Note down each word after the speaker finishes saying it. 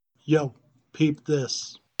Yo, peep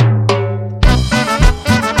this.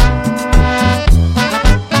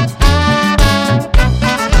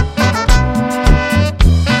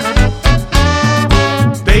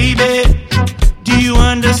 Baby, do you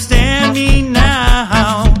understand me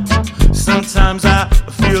now? Sometimes I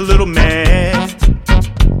feel a little mad,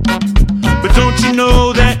 but don't you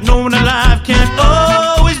know that no one alive can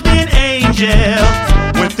always be an angel?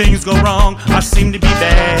 When things go wrong, I seem to be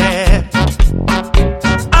bad.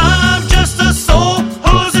 I'm just a soul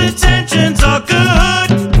whose intentions are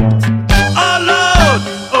good. Oh Lord,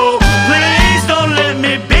 oh please don't let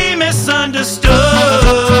me be misunderstood.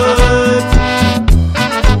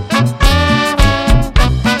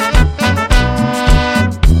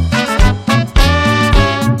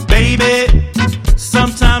 Baby,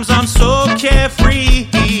 sometimes I'm so carefree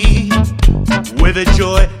with a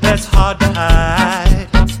joy that's hard to hide.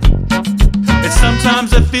 And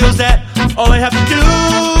sometimes it feels that all I have to do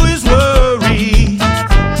is worry,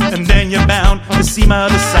 and then you're bound to see my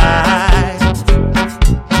other side.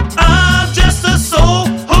 I'm just a soul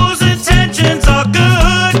whose intentions are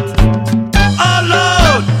good. Oh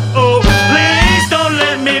Lord, oh please don't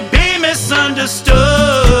let me be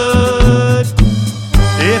misunderstood.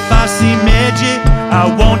 If I see magic, I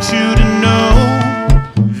want you to know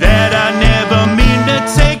that I never mean to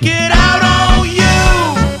take it out on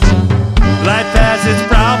you. Life has its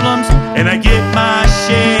problems, and I get my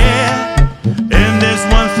share. And there's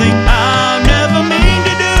one thing I'll never mean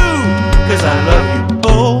to do, 'cause I love you.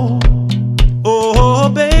 Oh,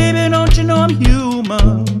 baby, don't you know I'm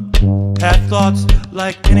human? Have thoughts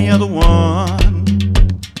like any other one.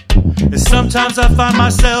 And sometimes I find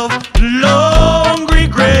myself long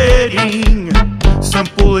regretting some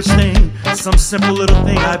foolish thing, some simple little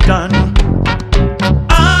thing I've done.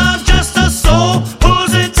 I'm just a soul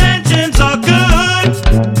whose intentions are good.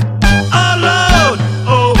 Oh Lord,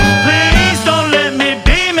 oh please don't let me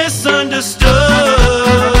be misunderstood.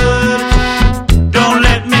 Don't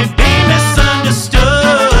let me be misunderstood.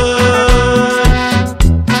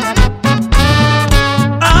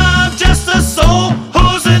 I'm just a soul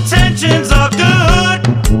whose intentions are good.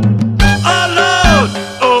 Oh Lord,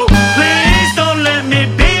 oh please don't let me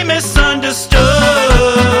be misunderstood.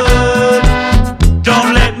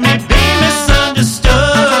 Don't let me be misunderstood.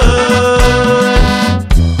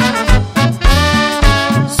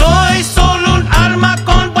 Soy solo un alma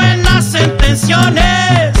con buenas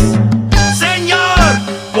intenciones. Señor,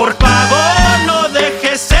 por favor no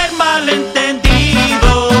dejes ser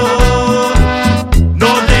malentendido.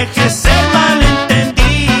 No dejes ser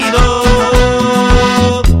malentendido.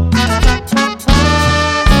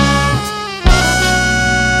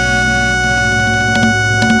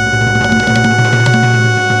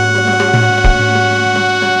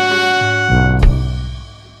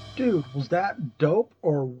 Dude, was that dope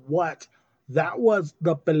or what? That was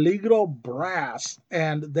the Peligro Brass,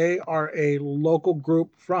 and they are a local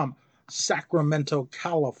group from Sacramento,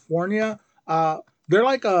 California. They're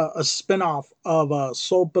like a spin-off of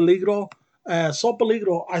Sol Peligro. Sol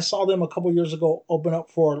Peligro, I saw them a couple years ago open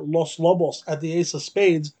up for Los Lobos at the Ace of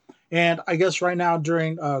Spades. And I guess right now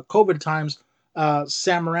during COVID times,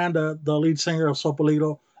 Sam Miranda, the lead singer of Sol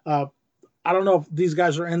Peligro, I don't know if these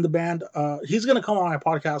guys are in the band. He's going to come on my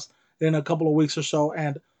podcast in a couple of weeks or so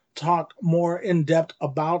and talk more in depth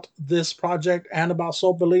about this project and about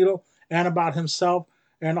Sol Peligro and about himself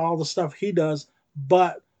and all the stuff he does.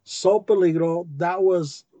 But Sol Peligro, that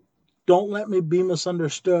was Don't Let Me Be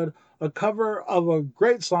Misunderstood, a cover of a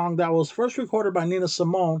great song that was first recorded by Nina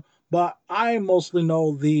Simone, but I mostly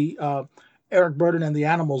know the Eric Burden and the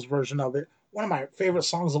Animals version of it. One of my favorite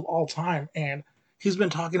songs of all time. And he's been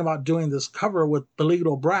talking about doing this cover with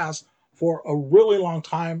Peligro Brass for a really long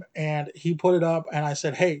time. And he put it up, and I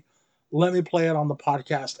said, hey, let me play it on the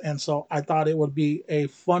podcast. And so I thought it would be a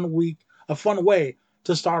fun week, a fun way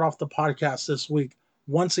to start off the podcast this week.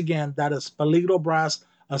 Once again, that is Peligro Brass,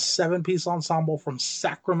 a 7-piece ensemble from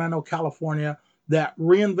Sacramento, California, that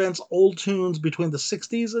reinvents old tunes between the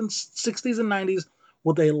 60s and 90s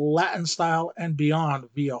with a Latin style and beyond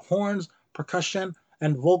via horns, percussion,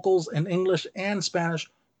 and vocals in English and Spanish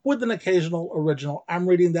with an occasional original. I'm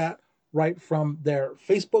reading that right from their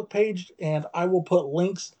Facebook page, and I will put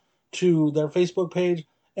links to their Facebook page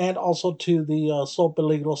and also to the Sol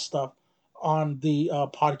Peligro stuff on the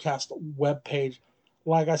podcast webpage.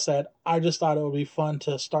 Like I said, I just thought it would be fun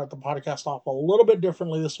to start the podcast off a little bit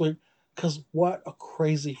differently this week, because what a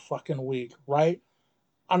crazy fucking week, right?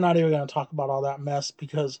 I'm not even going to talk about all that mess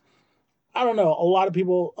because I don't know. A lot of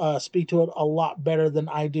people speak to it a lot better than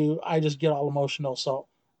I do. I just get all emotional, so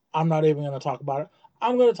I'm not even going to talk about it.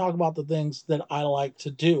 I'm going to talk about the things that I like to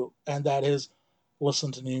do, and that is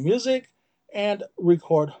listen to new music, and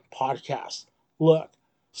record podcasts. Look,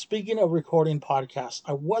 speaking of recording podcasts,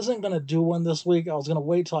 I wasn't going to do one this week. I was going to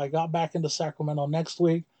wait till I got back into Sacramento next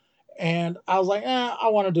week. And I was like, I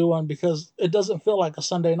want to do one because it doesn't feel like a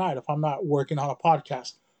Sunday night if I'm not working on a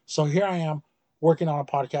podcast. So here I am working on a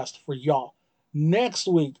podcast for y'all. Next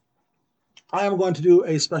week, I am going to do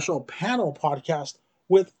a special panel podcast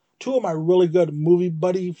with two of my really good movie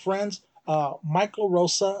buddy friends, Mike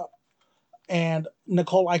LaRosa and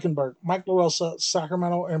Nicole Eichenberg. Mike LaRosa,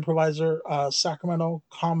 Sacramento improviser, Sacramento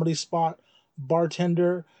Comedy Spot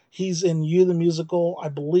bartender. He's in You the Musical. I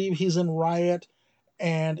believe he's in Riot.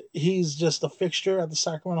 And he's just a fixture at the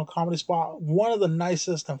Sacramento Comedy Spot. One of the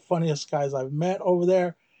nicest and funniest guys I've met over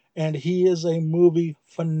there. And he is a movie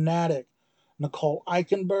fanatic. Nicole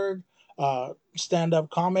Eichenberg, stand-up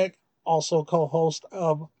comic, also co-host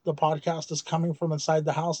of the podcast, is coming from inside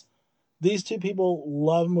the house. These two people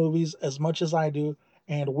love movies as much as I do.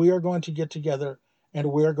 And we are going to get together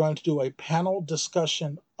and we are going to do a panel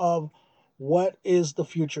discussion of what is the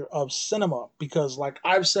future of cinema. Because like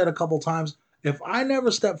I've said a couple times, if I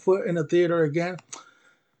never step foot in a theater again,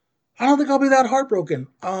 I don't think I'll be that heartbroken.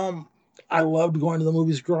 I loved going to the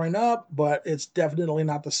movies growing up, but it's definitely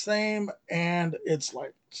not the same. And it's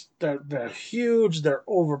like, they're huge, they're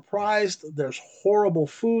overpriced, there's horrible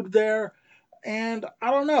food there. And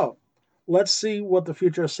I don't know. Let's see what the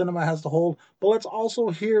future of cinema has to hold. But let's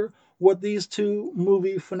also hear what these two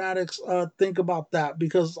movie fanatics think about that.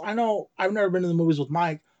 Because I know I've never been to the movies with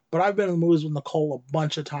Mike, but I've been in the movies with Nicole a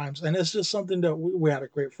bunch of times, and it's just something that we had a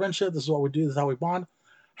great friendship. This is what we do. This is how we bond.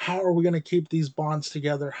 How are we going to keep these bonds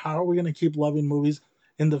together? How are we going to keep loving movies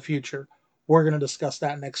in the future? We're going to discuss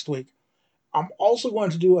that next week. I'm also going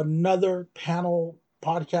to do another panel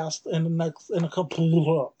podcast in a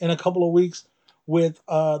couple of weeks with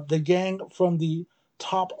the gang from the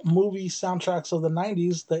top movie soundtracks of the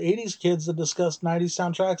 90s, the 80s kids that discuss 90s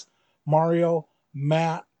soundtracks. Mario,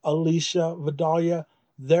 Matt, Alicia, Vidalia.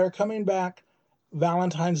 They're coming back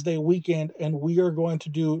Valentine's Day weekend, and we are going to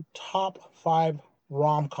do top 5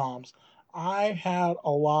 rom-coms. I had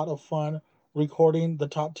a lot of fun recording the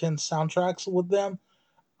top 10 soundtracks with them.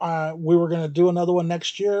 We were going to do another one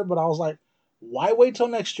next year, but I was like, why wait till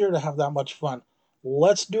next year to have that much fun?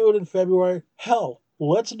 Let's do it in February. Hell,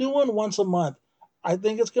 let's do one once a month. I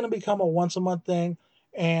think it's going to become a once a month thing,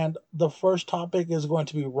 and the first topic is going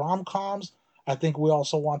to be rom-coms. I think we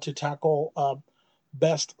also want to tackle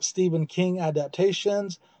best Stephen King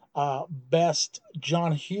adaptations, best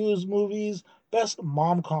John Hughes movies, best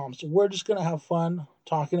mom-coms. We're just going to have fun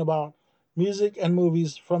talking about music and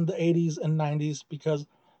movies from the 80s and 90s because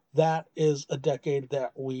that is a decade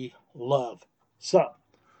that we love. So,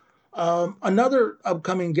 another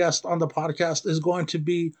upcoming guest on the podcast is going to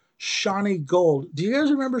be Shawnee Gold. Do you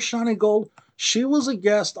guys remember Shawnee Gold? She was a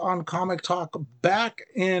guest on Comic Talk back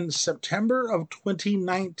in September of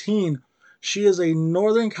 2019. She is a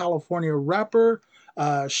Northern California rapper.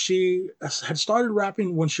 She had started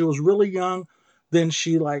rapping when she was really young. Then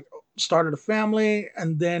she started a family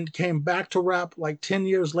and then came back to rap 10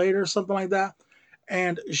 years later, something like that.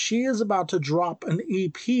 And she is about to drop an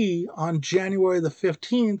EP on January the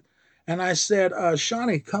 15th. And I said,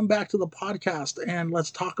 Shawnee, come back to the podcast and let's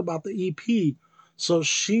talk about the EP. So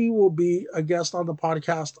she will be a guest on the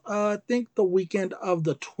podcast, I think the weekend of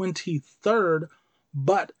the 23rd.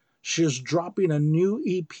 But she's dropping a new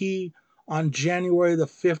EP on January the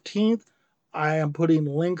 15th. I am putting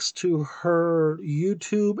links to her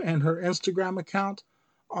YouTube and her Instagram account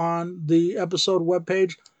on the episode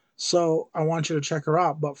webpage. So I want you to check her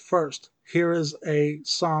out. But first, here is a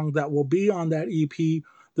song that will be on that EP.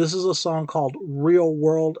 This is a song called Real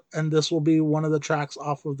World, and this will be one of the tracks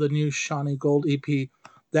off of the new Shawnee Gold EP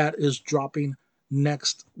that is dropping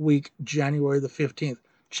next week, January the 15th.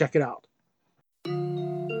 Check it out.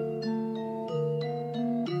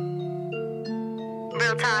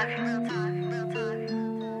 Real talk.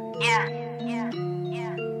 Yeah.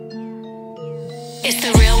 It's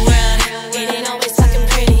the real world. It ain't always fucking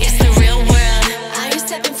pretty. It's the real world. I ain't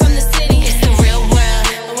stepping from the city. It's the real world.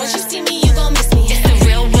 And once you see me, you gon' miss me. It's the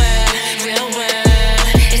real world. Real world.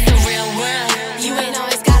 It's the real world. You ain't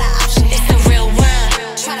always got an option. It's the real world.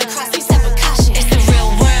 Try to cross me, step with caution. It's the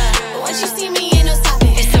real world. But once you see me, ain't no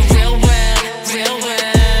stopping. It's the real world. Real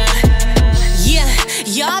world. Yeah,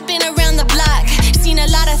 y'all been around the block. Seen a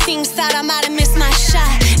lot of things, thought I might have missed my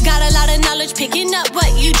shot. Got a lot of knowledge, picking up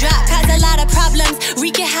what you drop. Caused a lot of problems,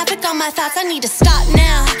 wreaking havoc on my thoughts. thoughts, I need to stop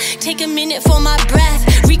now. Take a minute for my breath.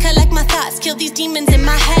 Recollect my thoughts, kill these demons in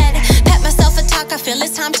my head. Pat myself a talk, I feel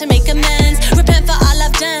it's time to make amends. Repent for all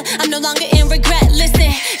I've done, I'm no longer in regret.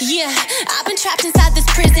 Listen, yeah, I've been trapped inside this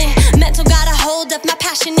prison. Mental got a hold of my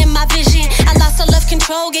passion and my vision. I lost all of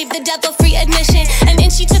control, gave the devil free admission. And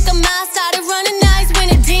then she took a mile, started running, eyes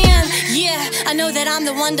when it damn. Yeah, I know that I'm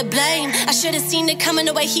the one to blame. I should have seen it coming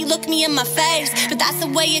the way he looked me in my face. But that's the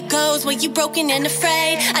way it goes when you broken and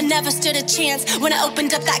afraid. I never stood a chance when I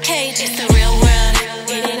opened up that cage. It's the real world,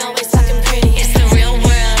 it ain't always fucking pretty. It's the real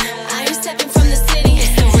world, I ain't stepping from the city.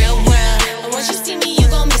 It's the real world, and once you see me, you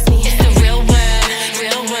gon' miss me. It's the real world,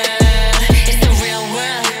 real world. It's the real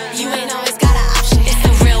world, you ain't always got an option. It's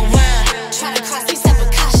the real world, try to cross me, step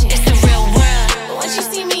with caution. It's the real world, but once you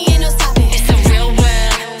see me, ain't no stopping. It's the real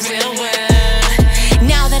world, real world.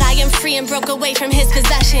 Now that I am free and broke away from his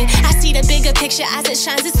possession, I see the bigger picture as it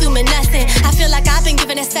shines, it's luminescent. I feel like I've been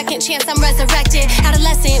given a second chance, I'm resurrected.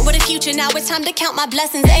 Adolescent, what a future, now it's time to count my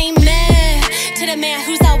blessings. Amen. To the man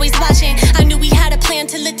who's always watching, I knew we had a plan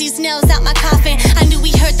to lift these nails out my coffin. I knew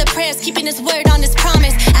we heard the prayers, keeping his word on his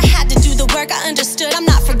promise. I had to do the work, I understood, I'm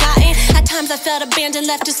not forgotten. At times I felt abandoned,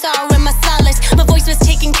 left to sorrow in my solace. My voice was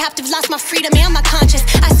taken captive, lost my freedom and my conscience.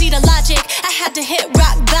 I see the logic, I had to hit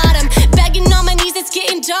rock bottom. Begging on my knees, it's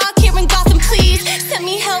getting dark here in Gotham, please. Set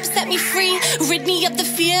me help, set me free. Rid me of the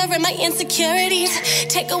fear and my insecurities.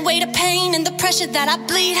 Take away the pain and the pressure that I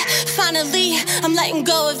bleed. Finally, I'm letting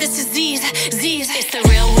go of this disease. It's the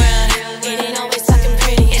real world, it ain't always fucking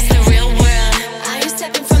pretty. It's the real world, I ain't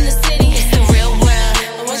stepping from the city. It's the real world,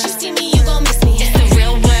 and once you see me, you gon' miss me. It's the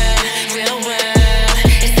real world, real world.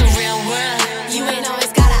 It's the real world, you ain't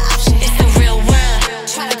always got an option. It's the real world,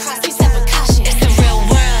 try to cross me, step with caution. It's the real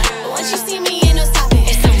world, but once you see me, ain't no stopping.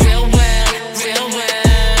 It's the real world, real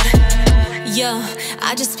world. Yo,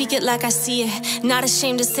 I just speak it like I see it. Not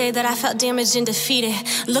ashamed to say that I felt damaged and defeated.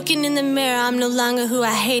 Looking in the mirror, I'm no longer who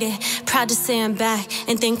I hated. Proud to say I'm back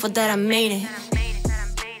and thankful that I made it.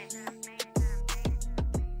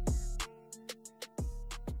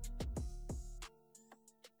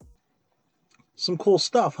 Some cool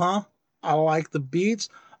stuff, huh? I like the beats.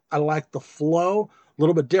 I like the flow. A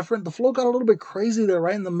little bit different. The flow got a little bit crazy there,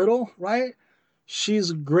 right in the middle, right?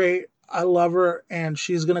 She's great. I love her, and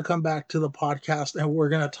she's going to come back to the podcast, and we're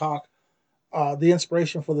going to talk the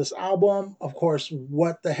inspiration for this album. Of course,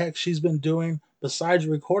 what the heck she's been doing besides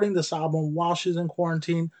recording this album while she's in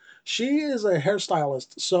quarantine. She is a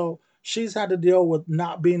hairstylist, so she's had to deal with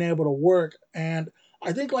not being able to work. And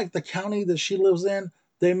I think like the county that she lives in,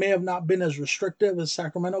 they may have not been as restrictive as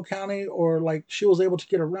Sacramento County, or like she was able to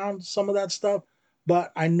get around some of that stuff.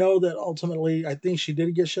 But I know that ultimately, I think she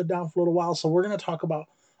did get shut down for a little while. So we're going to talk about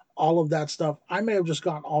all of that stuff. I may have just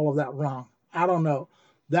gotten all of that wrong. I don't know.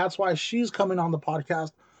 That's why she's coming on the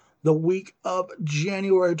podcast the week of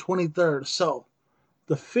January 23rd. So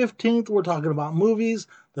the 15th, we're talking about movies.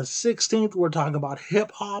 The 16th, we're talking about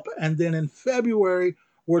hip hop. And then in February,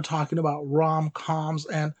 we're talking about rom-coms.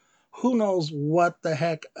 And who knows what the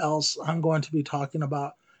heck else I'm going to be talking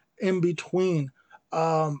about in between.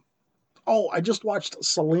 I just watched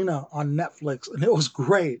Selena on Netflix, and it was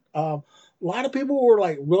great. A lot of people were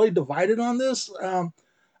like really divided on this.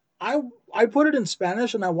 I I put it in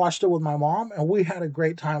Spanish and I watched it with my mom, and we had a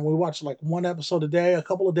great time. We watched like one episode a day. A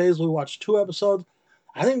couple of days we watched two episodes.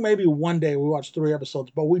 I think maybe one day we watched three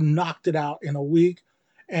episodes, but we knocked it out in a week,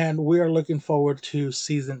 and we are looking forward to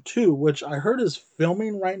season two, which I heard is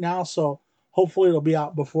filming right now. So hopefully it'll be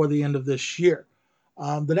out before the end of this year.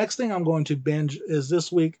 The next thing I'm going to binge is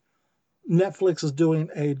this week. Netflix is doing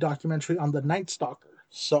a documentary on the Night Stalker.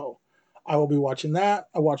 So I will be watching that.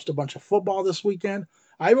 I watched a bunch of football this weekend.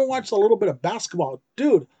 I even watched a little bit of basketball.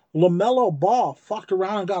 Dude, LaMelo Ball fucked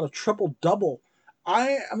around and got a triple double.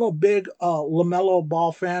 I am a big LaMelo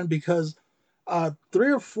Ball fan because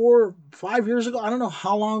 3 or 4, 5 years ago, I don't know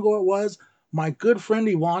how long ago it was, my good friend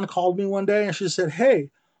Yvonne called me one day and she said,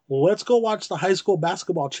 "Hey, let's go watch the high school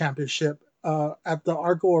basketball championship at the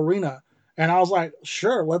Arco Arena." And I was like,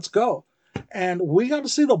 "Sure, let's go." And we got to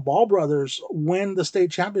see the Ball brothers win the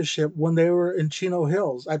state championship when they were in Chino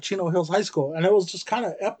Hills, at Chino Hills High School, and it was just kind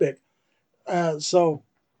of epic. So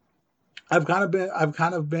I've kind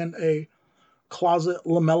of been a closet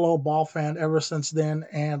LaMelo Ball fan ever since then.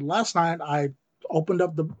 And last night I opened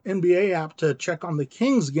up the NBA app to check on the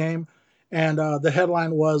Kings game, and the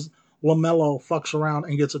headline was LaMelo fucks around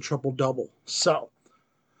and gets a triple double. So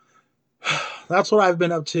that's what I've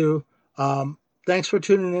been up to. Thanks for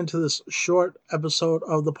tuning into this short episode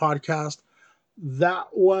of the podcast. That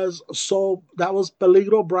was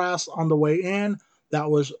Peligro Brass on the way in. That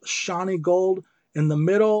was Shawnee Gold in the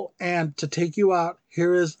middle. And to take you out,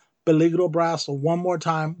 here is Peligro Brass one more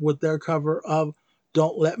time with their cover of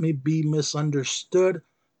Don't Let Me Be Misunderstood.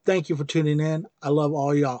 Thank you for tuning in. I love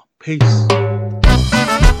all y'all. Peace.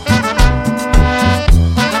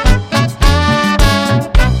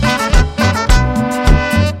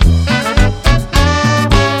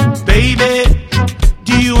 Baby,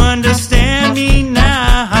 do you understand me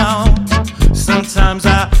now? Sometimes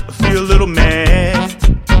I feel a little mad,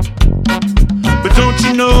 but don't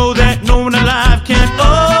you know that no one alive can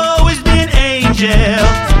always be an angel?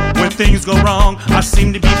 When things go wrong, I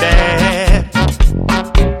seem to be bad.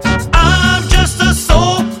 I'm just a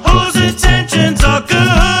soul whose intentions are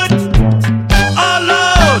good. Oh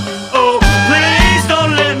Lord, oh please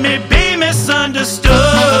don't let me be misunderstood.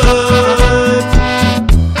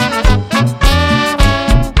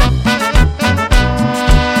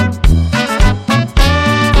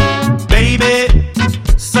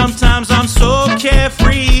 Sometimes I'm so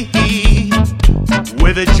carefree,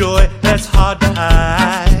 with a joy that's hard to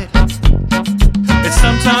hide. And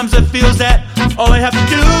sometimes it feels that all I have to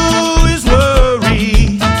do is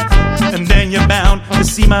worry, and then you're bound to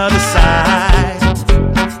see my other side.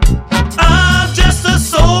 I'm just a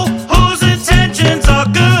soul whose intentions are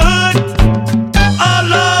good. Oh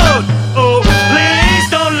Lord, oh please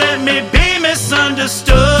don't let me be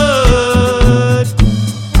misunderstood.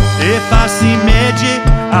 If I see magic,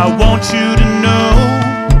 I want you to know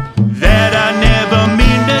that I never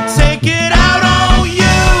mean to take it out on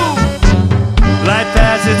you. Life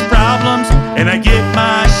has its problems, and I get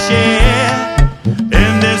my share.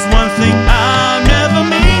 And there's one thing I'll never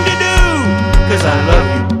mean to do, 'cause I love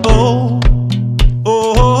you.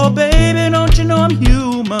 Oh, baby, don't you know I'm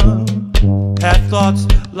human? Have thoughts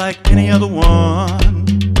like any other one.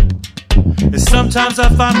 And sometimes I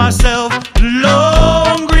find myself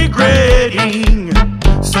long regretting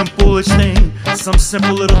some foolish thing, some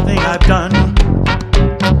simple little thing I've done.